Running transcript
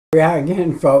We are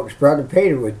again, folks. Brother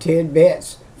Peter with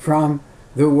tidbits from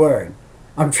the Word.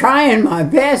 I'm trying my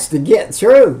best to get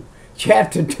through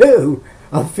chapter 2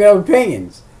 of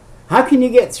Philippians. How can you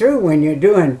get through when you're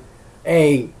doing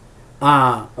a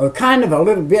kind of a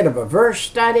little bit of a verse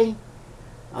study?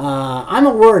 I'm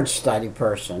a word study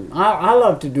person. I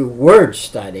love to do word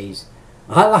studies.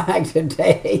 I like to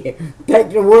take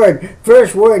the word.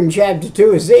 First word in chapter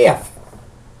 2 is if.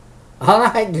 I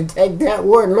like to take that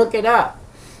word and look it up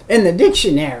in the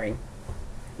dictionary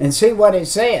and see what it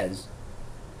says.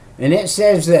 And it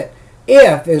says that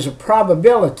if is a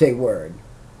probability word.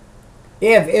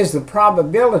 If is the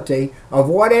probability of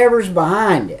whatever's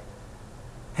behind it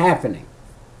happening.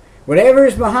 Whatever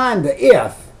is behind the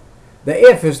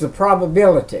if is the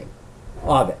probability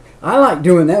of it. I like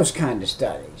doing those kind of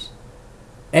studies.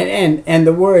 And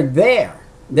the word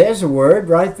there's a word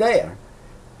right there.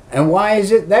 And why is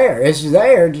it there? It's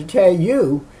there to tell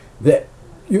you that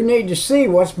you need to see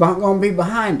what's going to be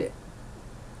behind it.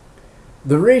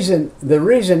 The reason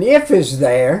if is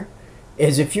there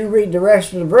is if you read the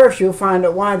rest of the verse, you'll find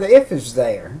out why the if is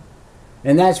there.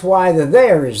 And that's why the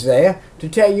there is there, to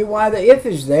tell you why the if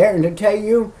is there, and to tell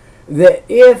you that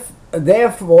if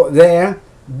therefore there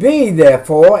be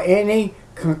therefore any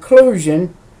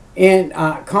conclusion in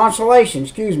consolation,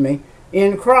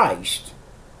 in Christ.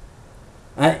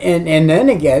 And then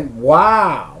again,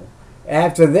 wow.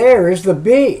 After there is the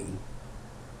be.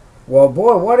 Well,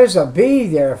 boy, what is a be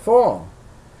there for?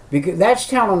 Because that's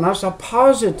telling us a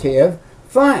positive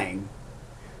thing.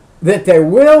 That there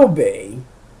will be.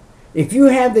 If you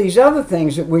have these other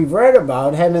things that we've read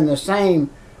about, having the same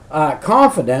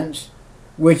confidence,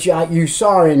 which you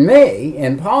saw in me,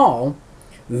 in Paul,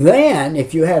 then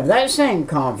if you have that same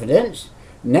confidence,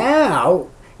 now,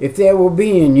 if there will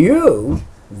be in you,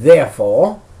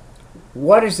 therefore,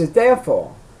 what is it there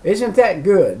for? Isn't that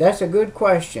good? That's a good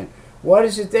question. What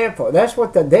is it there for? That's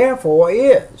what the therefore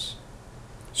is.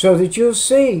 So that you'll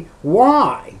see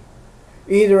why.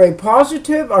 Either a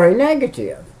positive or a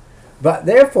negative. But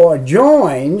therefore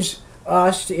joins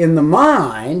us in the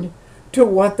mind to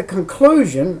what the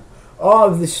conclusion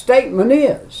of the statement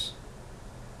is.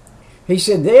 He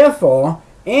said, therefore,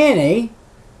 any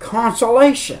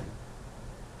consolation.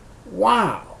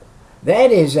 Wow.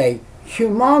 That is a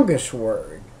humongous word.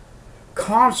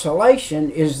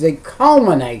 Consolation is the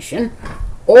culmination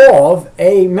of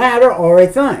a matter or a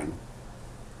thing.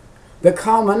 The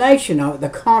culmination of it, the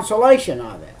consolation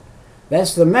of it.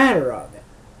 That's the matter of it.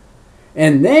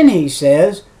 And then he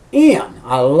says, in.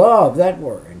 I love that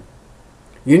word.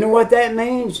 You know what that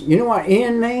means? You know what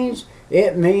in means?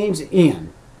 It means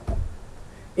in.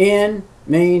 In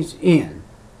means in.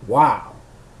 Wow.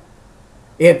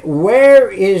 Where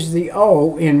is the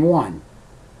O in one?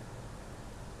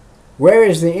 Where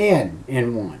is the N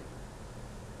in one?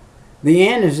 The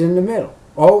N is in the middle.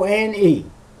 O-N-E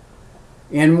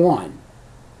in one.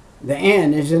 The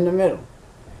N is in the middle.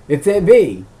 If there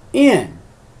be in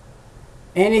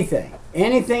anything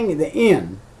the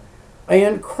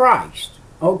in Christ,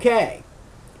 okay,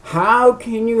 how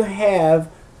can you have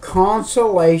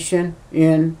consolation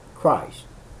in Christ?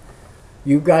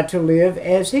 You've got to live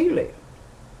as He lived.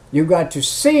 You've got to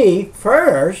see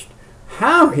first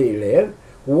how He lived,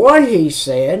 what He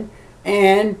said,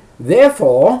 and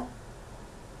therefore,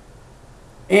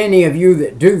 any of you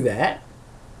that do that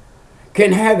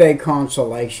can have a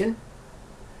consolation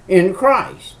in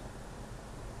Christ.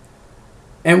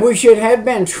 And we should have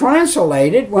been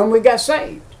translated when we got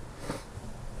saved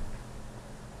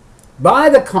by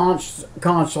the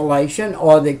consolation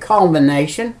or the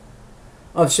culmination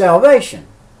of salvation.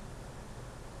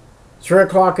 3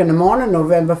 o'clock in the morning,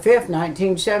 November 5th,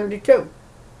 1972.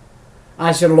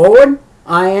 I said, Lord,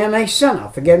 I am a sinner.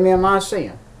 Forgive me of my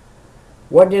sin.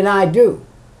 What did I do?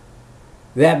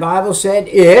 That Bible said,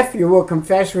 if you will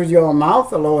confess with your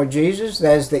mouth the Lord Jesus,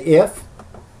 there's the if,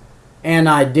 and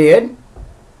I did,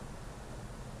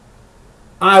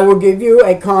 I will give you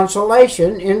a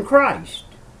consolation in Christ.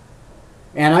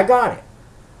 And I got it.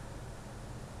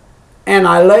 And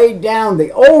I laid down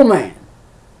the old man.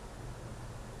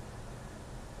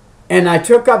 And I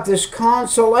took up this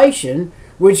consolation,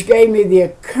 which gave me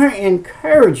the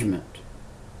encouragement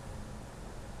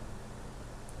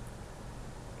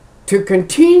to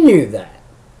continue that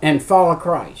and follow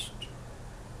Christ.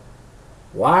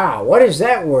 Wow, what is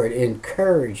that word?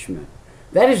 Encouragement.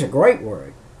 That is a great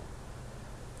word.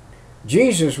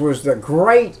 Jesus was the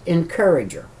great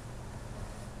encourager.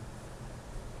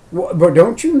 But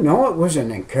don't you know it was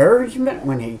an encouragement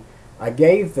when I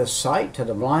gave the sight to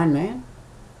the blind man?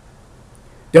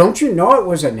 Don't you know it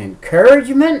was an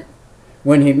encouragement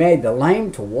when He made the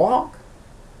lame to walk?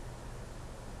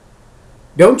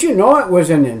 Don't you know it was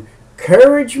an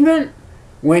encouragement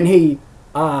when he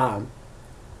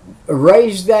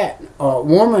raised that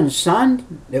woman's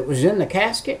son that was in the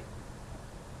casket?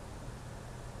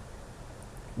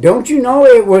 Don't you know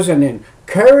it was an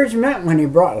encouragement when he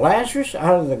brought Lazarus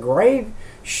out of the grave,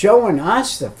 showing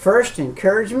us the first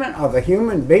encouragement of a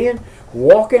human being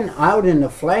walking out in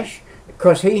the flesh,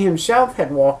 because he himself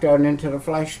had walked out into the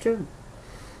flesh too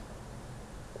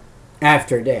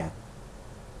after death.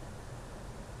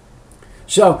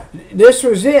 So this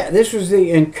was it. This was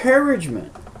the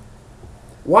encouragement.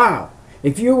 Wow.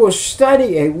 If you will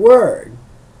study a word,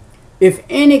 if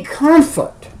any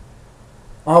comfort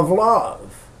of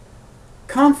love,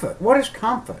 comfort, what is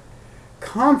comfort?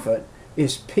 Comfort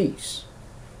is peace.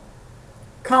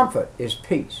 Comfort is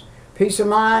peace. Peace of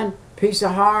mind, peace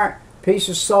of heart, peace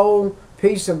of soul,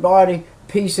 peace of body,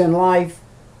 peace in life,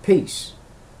 peace.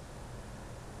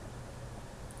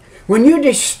 When you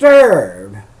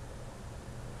disturb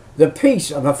the peace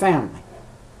of a family,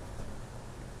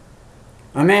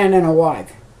 a man and a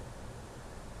wife,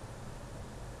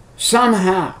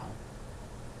 somehow,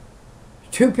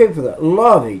 two people that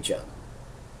love each other,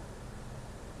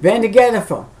 been together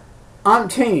for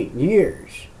umpteen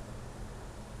years,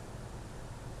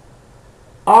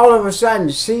 all of a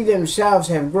sudden see themselves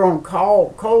have grown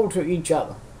cold to each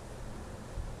other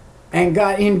and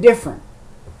got indifferent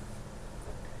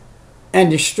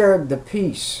and disturbed the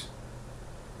peace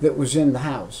that was in the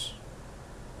house.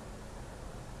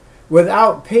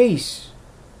 Without peace,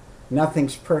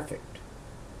 nothing's perfect.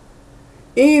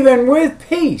 Even with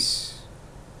peace,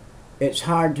 it's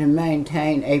hard to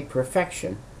maintain a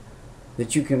perfection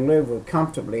that you can live with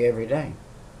comfortably every day.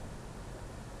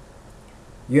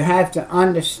 You have to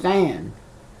understand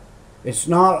it's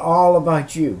not all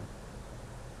about you.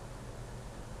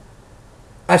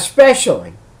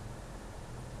 Especially,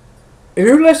 if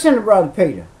you listen to Brother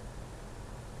Peter,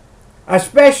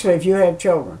 especially if you have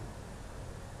children,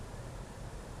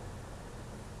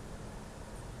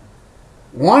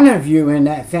 one of you in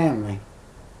that family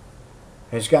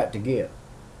has got to give.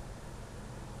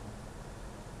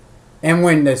 And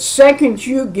when the second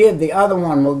you give, the other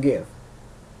one will give.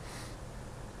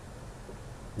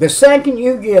 The second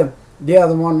you give, the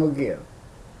other one will give.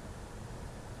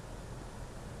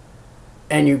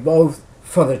 And you both,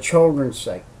 for the children's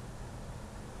sake,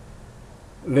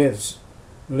 live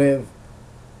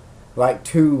like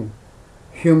two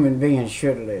human beings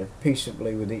should live,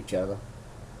 peaceably with each other.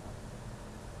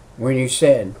 When you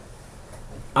said,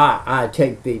 I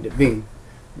take thee to be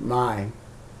my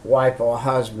wife or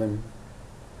husband,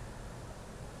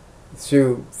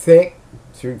 through thick,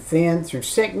 through thin, through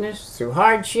sickness, through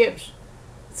hardships,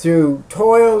 through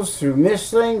toils, through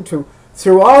misling,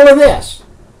 through all of this,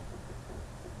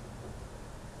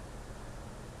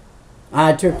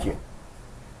 I took you.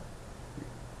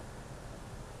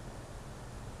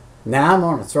 Now I'm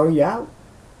going to throw you out.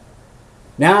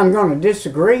 Now I'm going to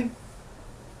disagree.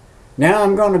 Now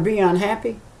I'm going to be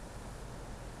unhappy.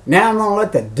 Now I'm going to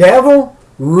let the devil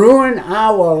ruin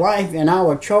our life and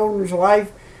our children's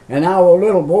life, and our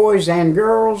little boys and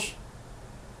girls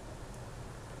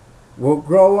will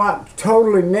grow up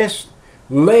totally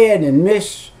misled and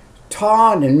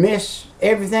mistaught and miss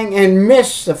everything and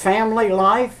miss the family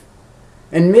life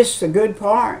and miss the good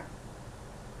part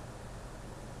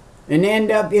and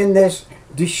end up in this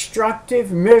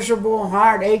destructive, miserable,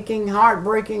 heart-aching,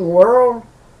 heartbreaking world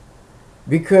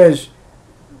because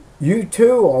you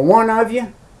two or one of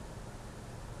you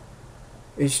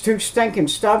is too stinking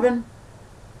stubborn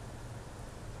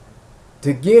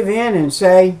to give in and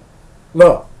say,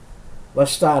 look,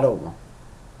 let's start over.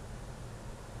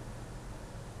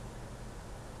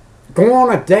 Go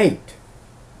on a date.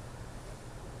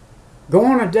 Go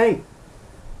on a date.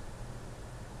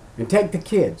 And take the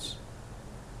kids.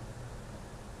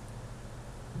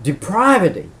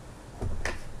 Depravity.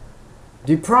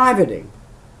 Depravity.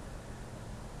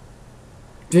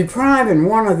 Depriving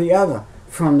one or the other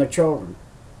from the children.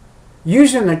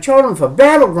 Using the children for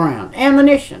battleground,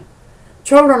 ammunition.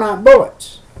 Children aren't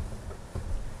bullets.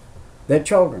 They're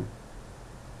children.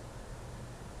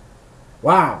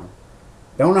 Wow.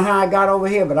 Don't know how I got over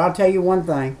here, but I'll tell you one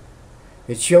thing.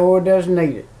 It sure does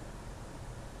need it.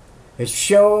 It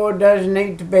sure does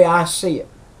need to be. I see it.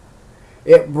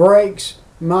 It breaks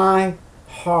my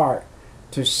heart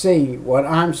to see what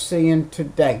I'm seeing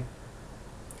today.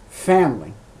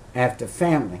 Family after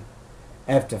family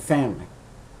after family.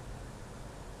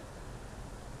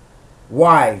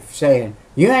 Wife saying,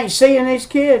 you ain't seeing these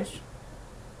kids.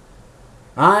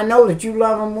 I know that you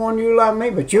love them more than you love me,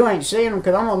 but you ain't seeing them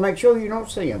because I'm going to make sure you don't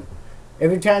see them.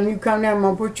 Every time you come down, I'm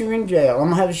going to put you in jail. I'm going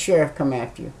to have the sheriff come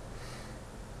after you.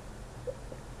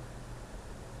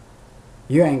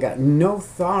 You ain't got no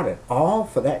thought at all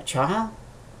for that child?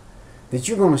 That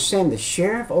you're going to send the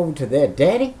sheriff over to their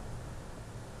daddy?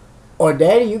 Or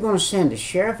daddy, you're going to send the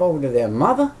sheriff over to their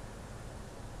mother?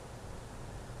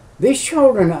 These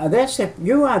children,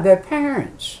 you are their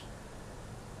parents.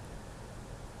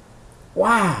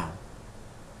 Wow.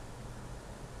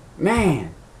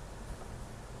 Man.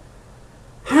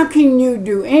 How can you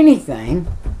do anything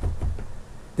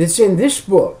that's in this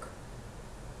book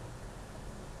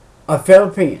of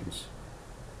Philippians?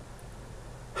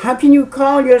 How can you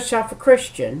call yourself a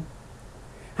Christian?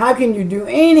 How can you do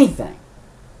anything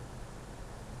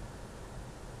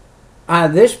out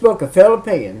of this book of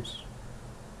Philippians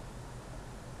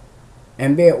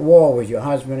and be at war with your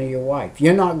husband or your wife?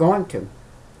 You're not going to.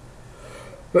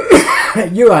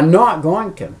 You are not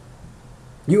going to.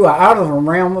 You are out of the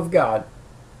realm of God.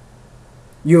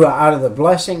 You are out of the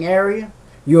blessing area.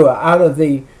 You are out of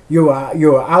the. You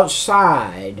are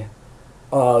outside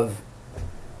of.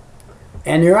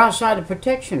 And you're outside the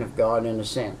protection of God in a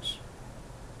sense.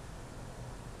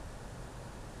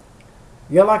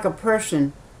 You're like a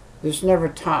person that's never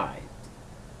tithed.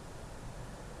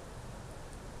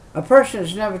 A person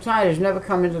that's never tithed has never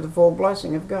come into the full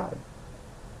blessing of God.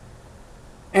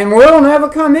 And will never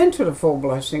come into the full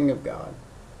blessing of God.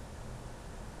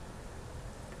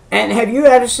 And have you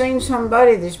ever seen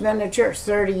somebody that's been in church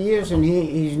 30 years and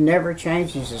he's never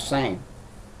changed? He's the same.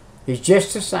 He's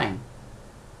just the same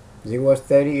as he was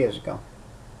 30 years ago.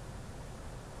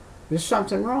 There's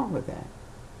something wrong with that.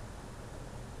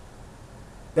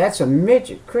 That's a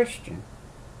midget Christian.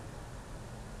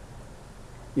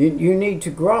 You need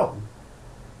to grow.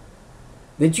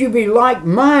 That you be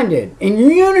like-minded, in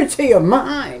unity of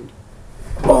mind.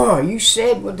 Oh, you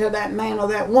said to that man or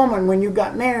that woman when you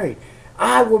got married,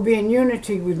 I will be in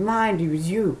unity with mind with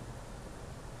you.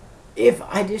 If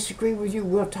I disagree with you,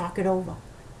 we'll talk it over.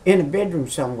 In a bedroom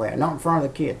somewhere, not in front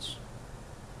of the kids.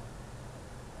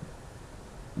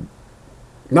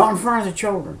 Not in front of the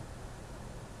children.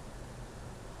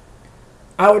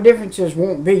 Our differences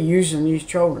won't be using these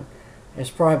children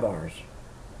as pry bars.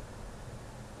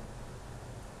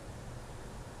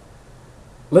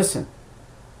 Listen,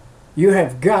 you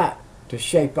have got to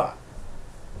shape up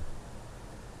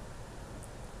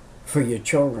for your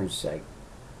children's sake,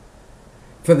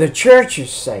 for the church's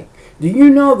sake. Do you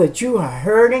know that you are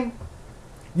hurting?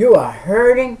 You are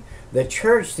hurting the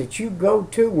church that you go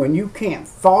to when you can't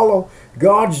follow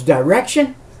God's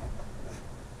direction?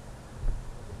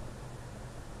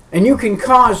 And you can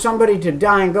cause somebody to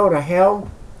die and go to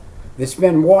hell that's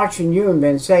been watching you and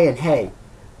been saying, hey,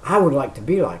 I would like to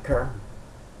be like her.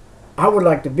 I would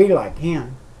like to be like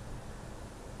him.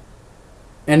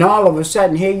 And all of a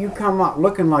sudden here you come up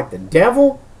looking like the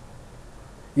devil.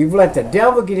 You've let the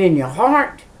devil get in your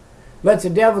heart. Let the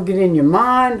devil get in your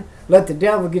mind. Let the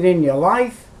devil get in your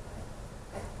life.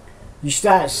 You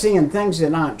start seeing things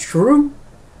that aren't true.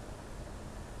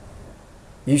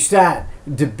 You start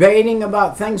debating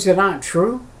about things that aren't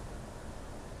true.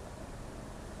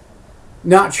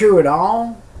 Not true at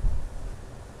all.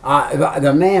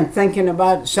 The man thinking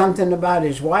about something about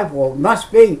his wife, well, it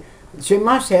must be, she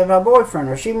must have a boyfriend,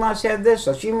 or she must have this,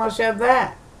 or she must have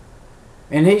that.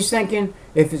 And he's thinking,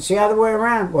 if it's the other way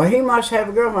around, well, he must have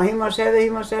a girlfriend, he must have that, he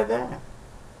must have that.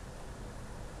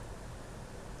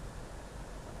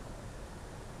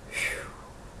 Whew.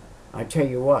 I tell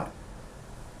you what,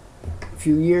 a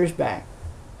few years back,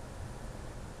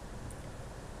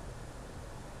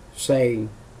 say,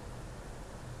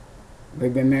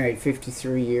 we've been married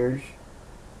 53 years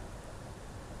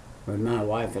with my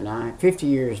wife and I. 50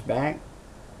 years back,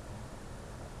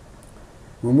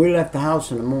 when we left the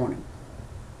house in the morning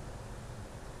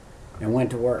and went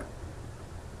to work,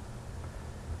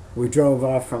 we drove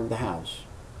off from the house.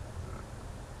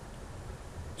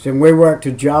 So we worked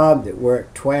a job that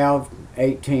worked 12,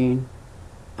 18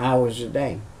 hours a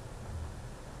day.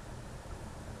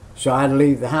 So I'd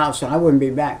leave the house and I wouldn't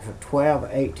be back for 12 or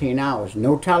 18 hours.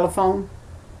 No telephone,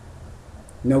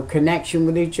 no connection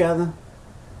with each other,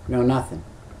 no nothing.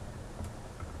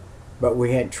 But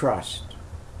we had trust.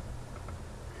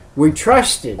 We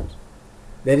trusted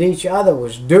that each other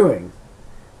was doing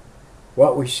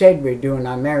what we said we'd do in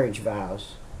our marriage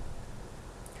vows.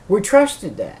 We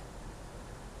trusted that.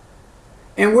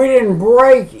 And we didn't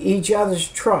break each other's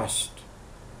trust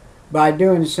by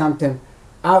doing something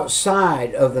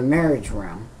outside of the marriage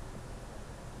realm.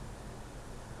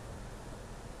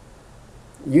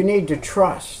 You need to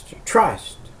trust.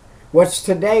 Trust. What's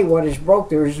today, what is broke,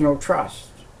 there is no trust.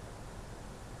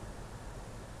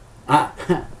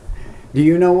 Do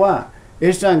you know what?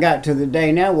 It's done got to the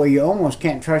day now where you almost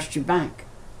can't trust your bank.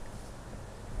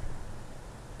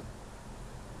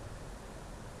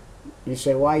 You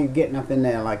say, why are you getting up in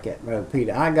there like that, Brother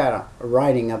Peter? I got a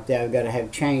writing up there I've got to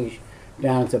have changed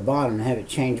down at the bottom and have it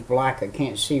changed black. I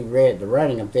can't see red. The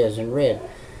writing up there is in red.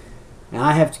 And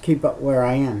I have to keep up where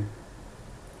I am.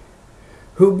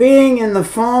 Who being in the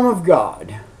form of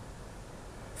God,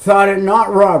 thought it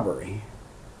not robbery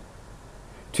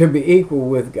to be equal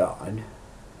with God,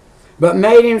 but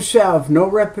made himself no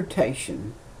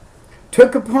reputation,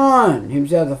 took upon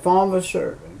himself the form of a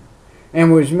servant,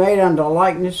 and was made unto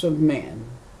likeness of men.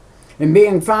 And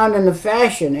being found in the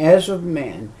fashion as of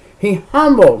men, he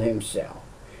humbled himself,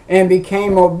 and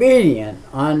became obedient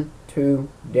unto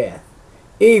death,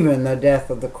 even the death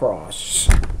of the cross.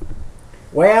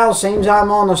 Well, seems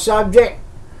I'm on the subject.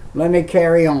 Let me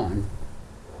carry on.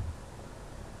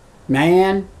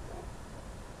 Man,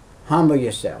 humble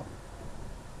yourself.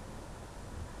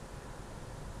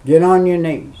 Get on your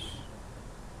knees.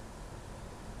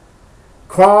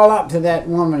 Crawl up to that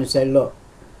woman and say, look,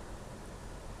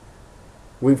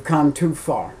 we've come too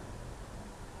far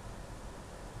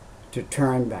to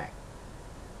turn back.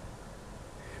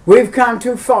 We've come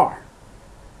too far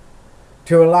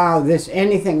to allow this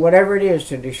anything, whatever it is,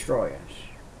 to destroy us.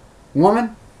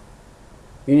 Woman,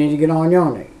 you need to get on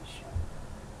your knees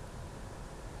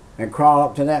and crawl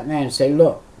up to that man and say,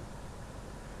 look,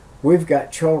 we've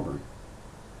got children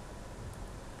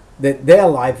that their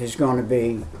life is going to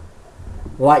be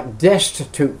like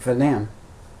destitute for them.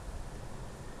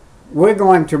 We're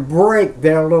going to break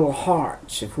their little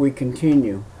hearts if we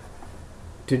continue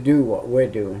to do what we're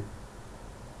doing.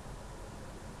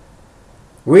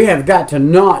 We have got to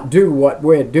not do what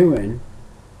we're doing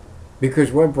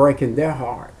because we're breaking their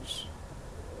hearts.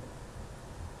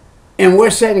 And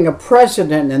we're setting a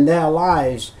precedent in their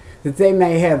lives that they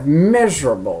may have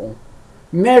miserable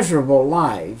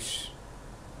lives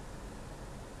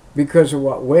because of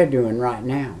what we're doing right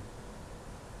now.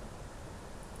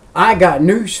 I got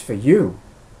news for you.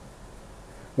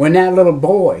 When that little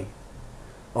boy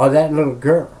or that little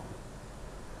girl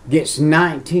gets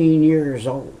 19 years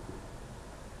old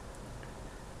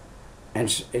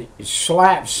and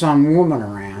slaps some woman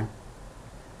around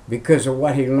because of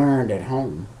what he learned at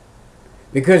home,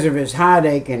 because of his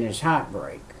heartache and his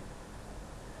heartbreak,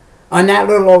 and that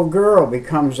little old girl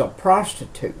becomes a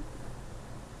prostitute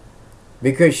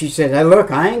because she said, hey,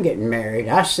 look, I ain't getting married.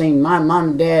 I seen my mom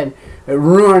and dad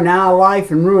ruin our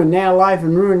life and ruin their life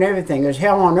and ruin everything. There's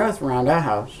hell on earth around our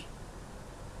house.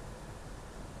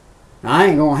 I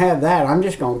ain't going to have that. I'm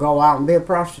just going to go out and be a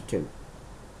prostitute.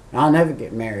 I'll never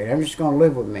get married. I'm just going to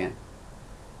live with men.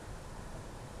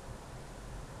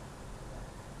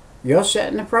 You're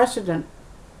setting the precedent.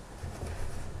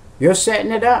 You're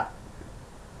setting it up.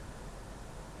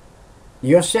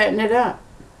 You're setting it up.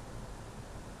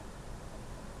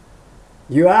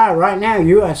 You are right now.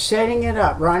 You are setting it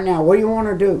up right now. What do you want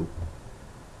to do?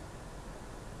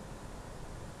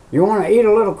 You want to eat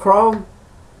a little crow?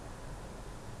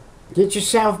 Get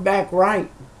yourself back right.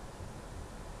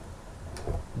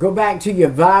 Go back to your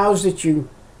vows that you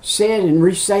said and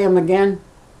re-say them again.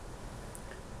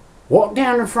 Walk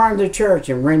down in front of the church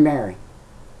and remarry.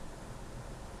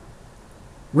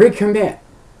 Recommit.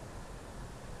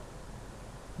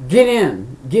 Get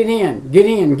in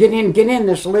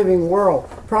this living world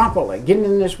properly. Get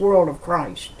in this world of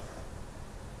Christ.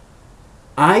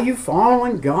 Are you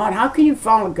following God? How can you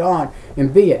follow God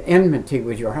and be at enmity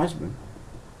with your husband?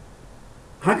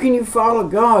 How can you follow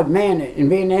God, man, and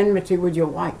be in enmity with your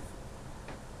wife?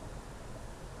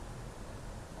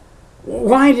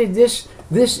 Why did this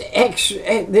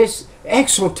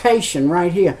exhortation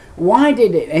right here, why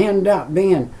did it end up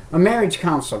being a marriage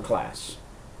counsel class?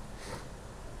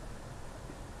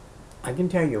 I can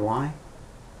tell you why.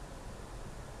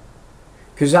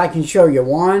 Because I can show you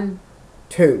 1,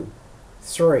 2,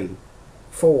 3,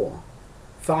 4,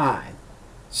 5,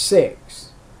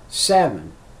 6,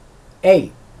 7,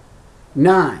 8,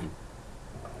 9,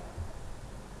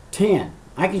 10.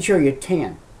 I can show you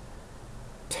 10.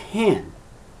 10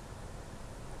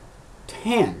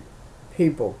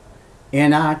 people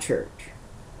in our church.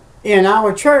 In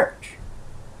our church.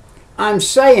 I'm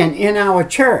saying in our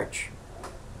church.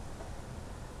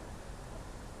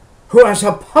 Who are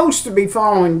supposed to be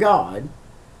following God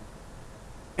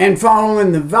and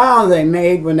following the vow they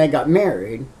made when they got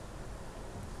married,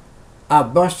 are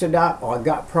busted up or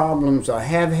got problems or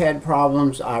have had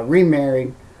problems, are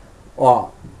remarried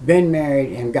or been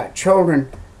married and got children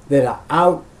that are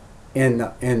out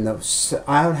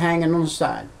out hanging on the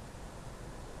side.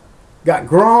 Got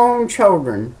grown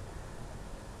children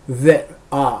that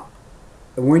are,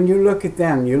 when you look at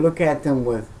them, you look at them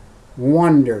with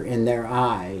wonder in their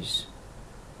eyes.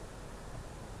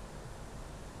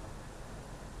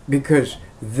 because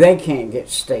they can't get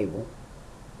stable,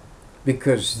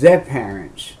 because their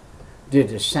parents did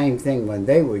the same thing when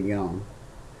they were young,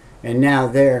 and now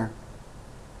they're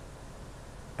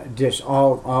just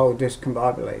all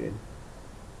discombobulated.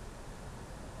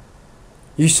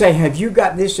 You say, have you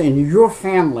got this in your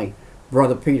family,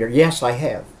 Brother Peter? Yes, I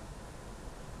have.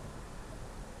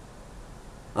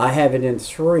 I have it in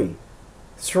three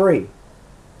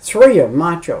of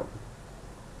my children.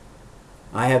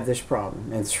 I have this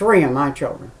problem in 3 of my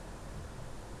children.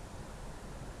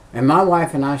 And my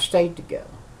wife and I stayed together.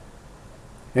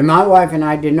 And my wife and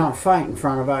I did not fight in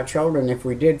front of our children. If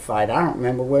we did fight, I don't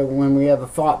remember when we ever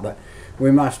fought, but we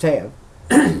must have.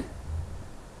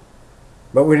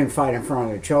 But we didn't fight in front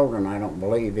of the children, I don't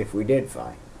believe, if we did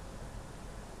fight.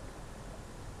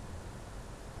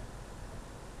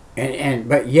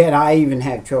 But yet I even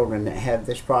have children that have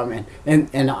this problem.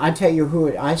 And I tell you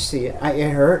who I see it.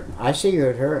 It hurt. I see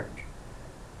it hurts.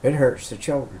 It hurts the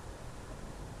children.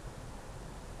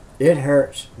 It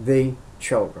hurts the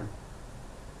children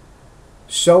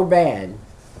so bad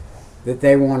that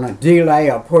they want to delay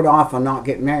or put off or not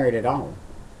get married at all.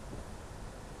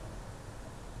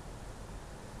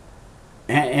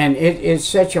 And it is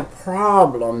such a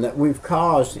problem that we've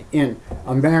caused in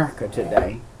America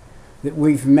today, that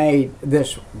we've made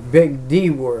this big D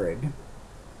word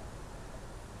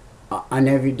an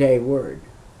everyday word.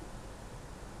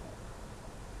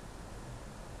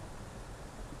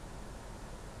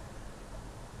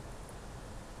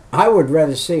 I would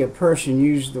rather see a person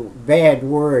use the bad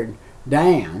word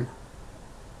damn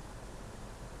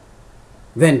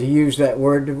than to use that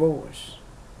word divorce.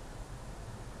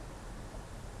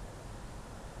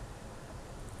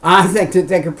 I think that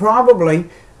they could probably,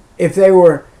 if they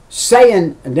were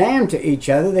saying damn to each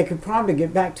other, they could probably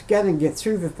get back together and get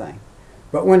through the thing.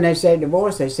 But when they say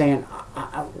divorce, they're saying,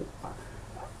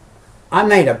 I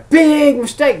made a big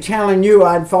mistake telling you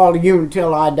I'd follow you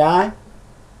until I die,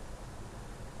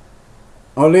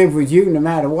 or live with you no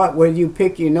matter what, whether you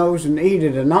pick your nose and eat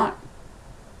it or not,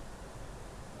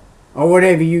 or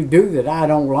whatever you do that I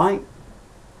don't like.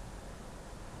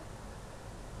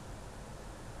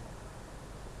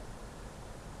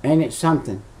 Ain't it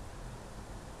something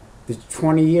that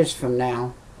 20 years from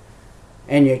now,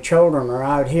 and your children are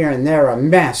out here and they're a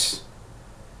mess,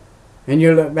 and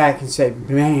you look back and say,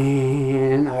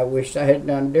 man, I wish I had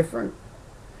done different.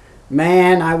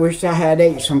 Man, I wish I had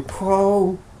ate some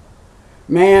crow.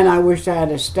 Man, I wish I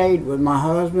had stayed with my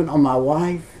husband or my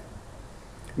wife.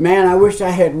 Man, I wish I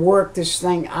had worked this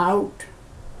thing out.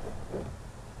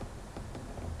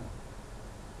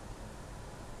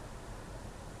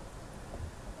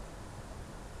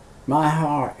 My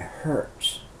heart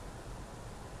hurts.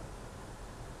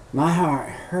 My heart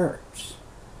hurts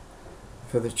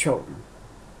for the children.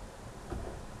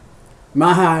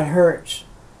 My heart hurts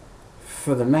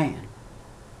for the man.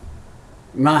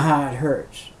 My heart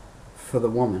hurts for the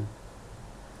woman.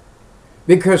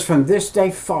 Because from this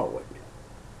day forward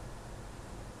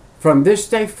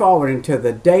until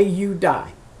the day you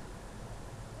die,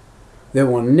 there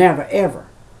will never, ever,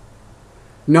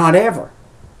 not ever,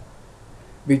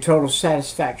 be total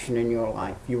satisfaction in your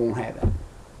life. You won't have it.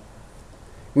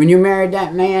 When you married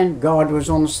that man, God was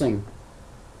on the scene.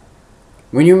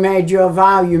 When you made your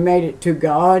vow, you made it to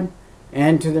God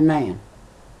and to the man.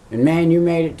 And man, you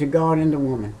made it to God and the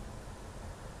woman.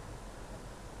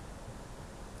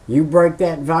 You break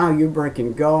that vow, you're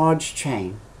breaking God's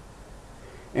chain.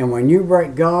 And when you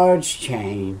break God's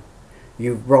chain,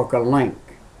 you've broke a link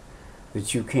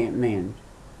that you can't mend.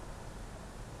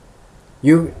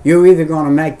 You're either going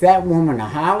to make that woman a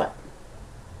harlot,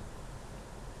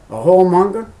 a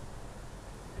whoremonger,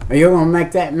 or you're going to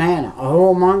make that man a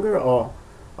whoremonger or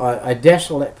a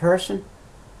desolate person.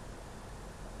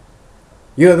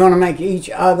 You're going to make each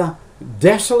other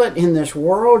desolate in this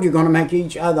world. You're going to make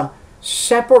each other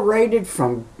separated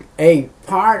from a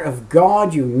part of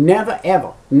God you never,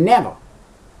 ever, never,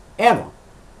 ever,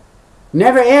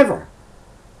 never, ever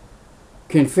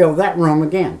can fill that room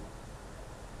again.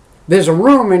 There's a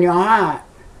room in your heart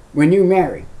when you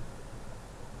marry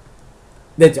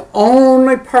that the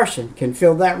only person can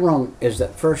fill that room is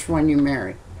that first one you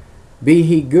marry. Be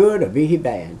he good or be he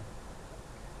bad.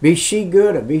 Be she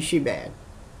good or be she bad.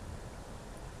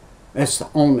 That's the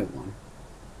only one.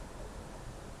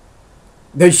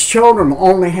 Those children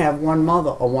only have one mother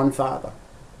or one father.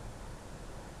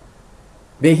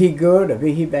 Be he good or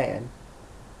be he bad.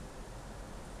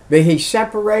 Be he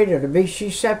separated or be she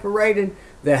separated,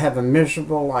 they have a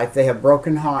miserable life. They have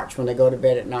broken hearts when they go to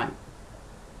bed at night.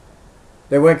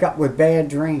 They wake up with bad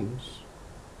dreams.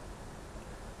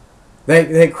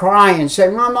 They cry and say,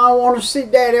 Mama, I want to see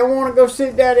Daddy. I want to go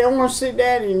see Daddy. I want to see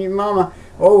Daddy. And your mama,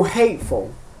 oh,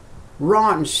 hateful,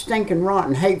 rotten, stinking,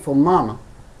 rotten, hateful mama,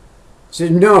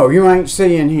 says, no, you ain't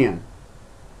seeing him.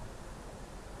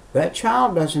 That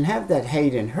child doesn't have that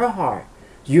hate in her heart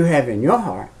you have in your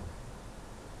heart.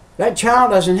 That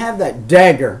child doesn't have that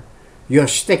dagger you're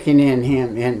sticking in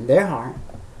him in their heart.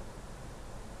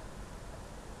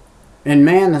 And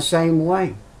man, the same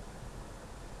way.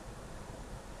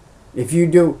 If you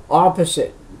do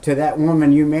opposite to that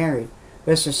woman you married,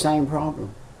 that's the same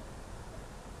problem.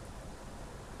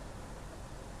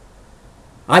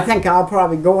 I think I'll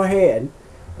probably go ahead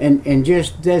and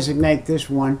just designate this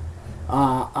one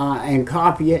and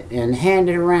copy it and hand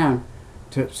it around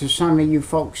to some of you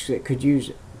folks that could use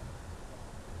it.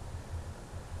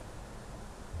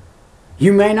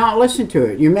 You may not listen to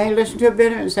it. You may listen to a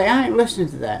bit of it and say, I ain't listening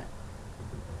to that.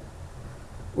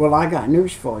 Well, I got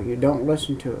news for you. Don't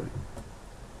listen to it.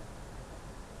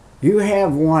 You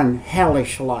have one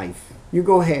hellish life. You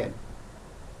go ahead.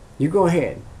 You go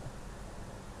ahead.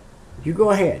 You go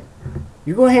ahead.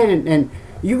 You go ahead and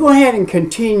you go ahead and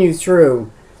continue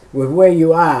through with where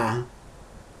you are.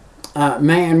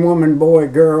 Man, woman, boy,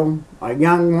 girl,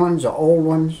 young ones, or old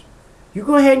ones. You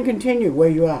go ahead and continue where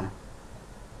you are.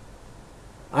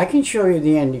 I can show you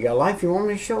the end of your life. You want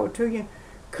me to show it to you?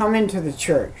 Come into the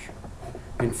church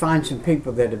and find some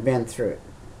people that have been through it.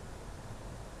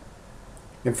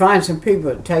 And find some people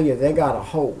that tell you they got a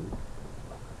hole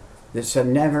that's a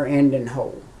never-ending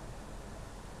hole.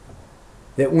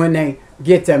 That when they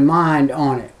get their mind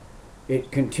on it,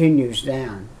 it continues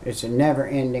down. It's a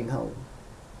never-ending hole.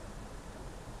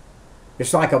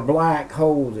 It's like a black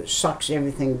hole that sucks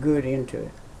everything good into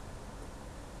it.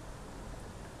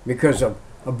 Because of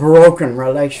a broken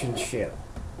relationship.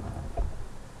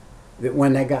 That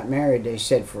when they got married, they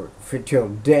said, for till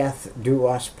death do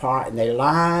us part. And they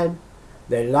lied.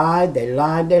 They lied, they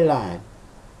lied, they lied.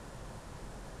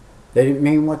 They didn't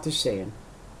mean what they said.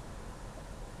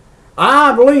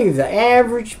 I believe the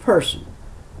average person,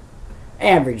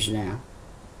 average now,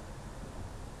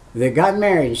 that got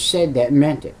married and said that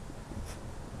meant it.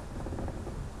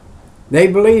 They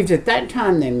believed at that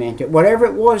time they meant it. Whatever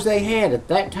it was they had at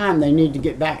that time, they need to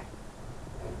get back.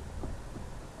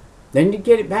 They need to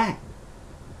get it back.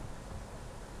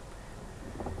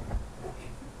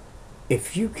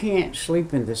 If you can't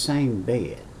sleep in the same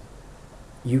bed,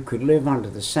 you could live under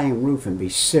the same roof and be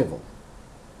civil.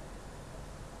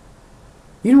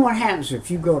 You know what happens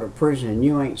if you go to prison and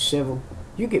you ain't civil?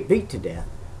 You get beat to death.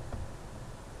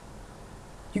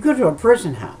 You go to a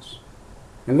prison house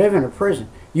and live in a prison,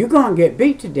 you're going to get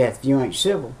beat to death if you ain't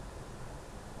civil.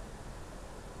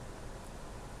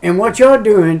 And what you're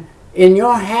doing in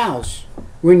your house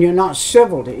when you're not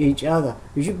civil to each other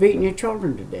is you're beating your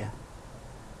children to death.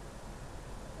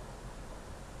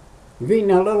 You're beating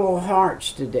their little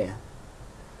hearts to death.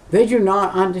 They do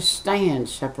not understand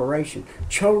separation.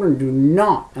 Children do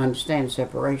not understand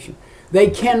separation.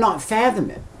 They cannot fathom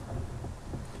it.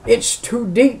 It's too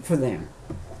deep for them.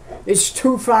 It's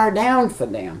too far down for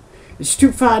them. It's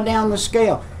too far down the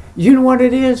scale. You know what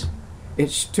it is?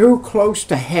 It's too close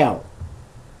to hell.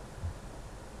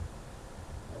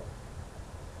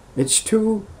 It's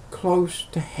too close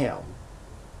to hell.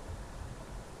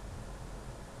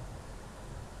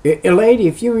 A lady,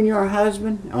 if you and your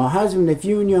husband, or husband, if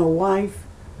you and your wife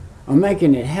are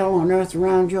making it hell on earth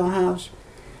around your house,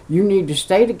 you need to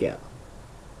stay together.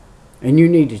 And you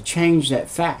need to change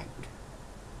that fact.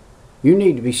 You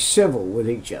need to be civil with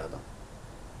each other.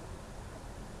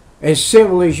 As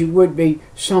civil as you would be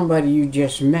somebody you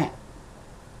just met.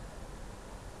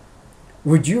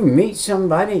 Would you meet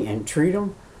somebody and treat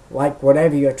them like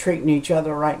whatever you're treating each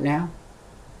other right now?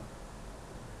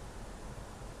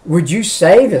 Would you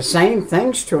say the same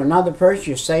things to another person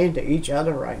you're saying to each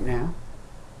other right now?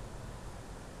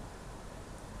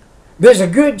 There's a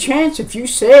good chance if you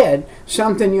said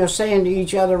something you're saying to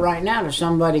each other right now to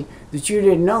somebody that you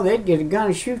didn't know, they'd get a gun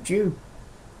and shoot you.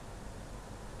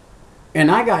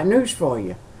 And I got news for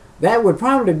you. That would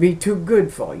probably be too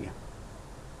good for you.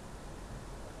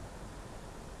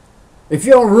 If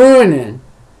you're ruining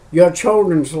your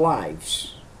children's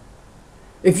lives,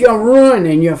 if you're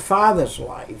ruining your father's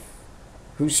life,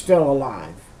 who's still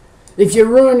alive, if you're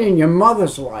ruining your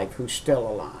mother's life, who's still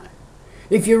alive,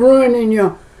 if you're ruining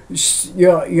your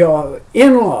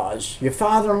in-laws, your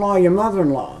father-in-law, your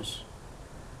mother-in-laws,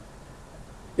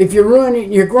 if you're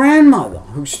ruining your grandmother,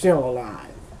 who's still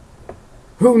alive,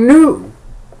 who knew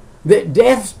that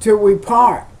death till we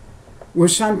part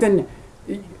was something.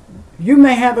 You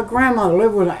may have a grandmother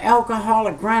live with an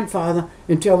alcoholic grandfather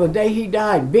until the day he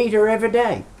died, beat her every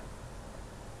day.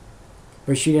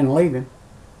 but she didn't leave him.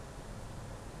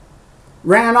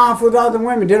 Ran off with other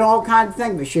women, did all kinds of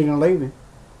things, but she didn't leave him.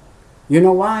 You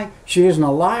know why? She isn't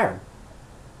a liar.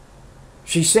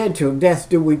 She said, till death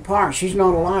do we part. She's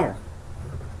not a liar.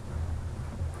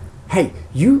 Hey,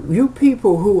 you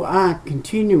people who are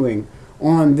continuing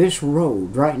on this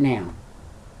road right now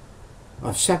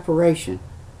of separation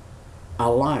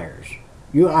are liars.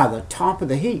 You are the top of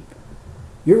the heap.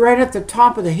 You're right at the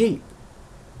top of the heap.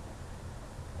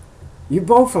 You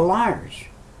both are liars.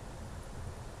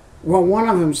 Well, one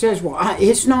of them says, well,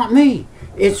 it's not me.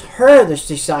 It's her that's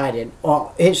decided.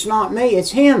 Or it's not me.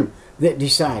 It's him that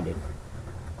decided.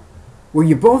 Well,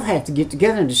 you both have to get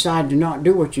together and decide to not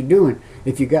do what you're doing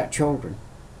if you got children.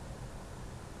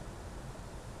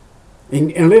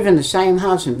 And live in the same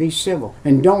house and be civil.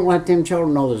 And don't let them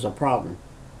children know there's a problem.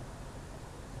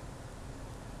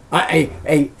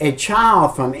 A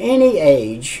child from any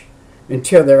age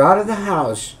until they're out of the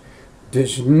house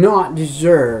does not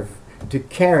deserve to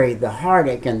carry the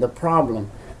heartache and the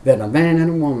problem that a man and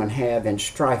a woman have in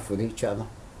strife with each other.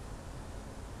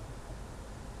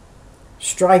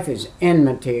 Strife is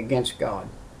enmity against God.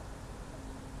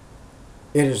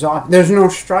 There's no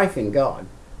strife in God.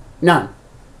 None.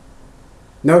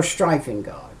 No strife in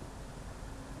God.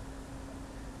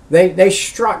 They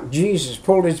struck Jesus,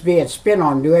 pulled his beard, spit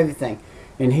on him, do everything.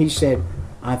 And he said,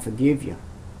 I forgive you.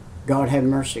 God have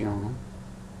mercy on them.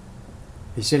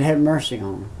 He said, have mercy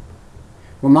on them.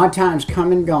 Well, my time's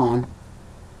come and gone,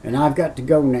 and I've got to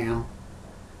go now.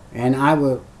 And I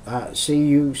will see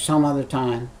you some other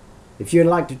time. If you'd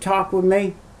like to talk with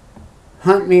me,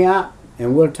 hunt me up,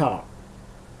 and we'll talk.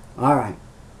 All right.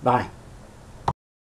 Bye.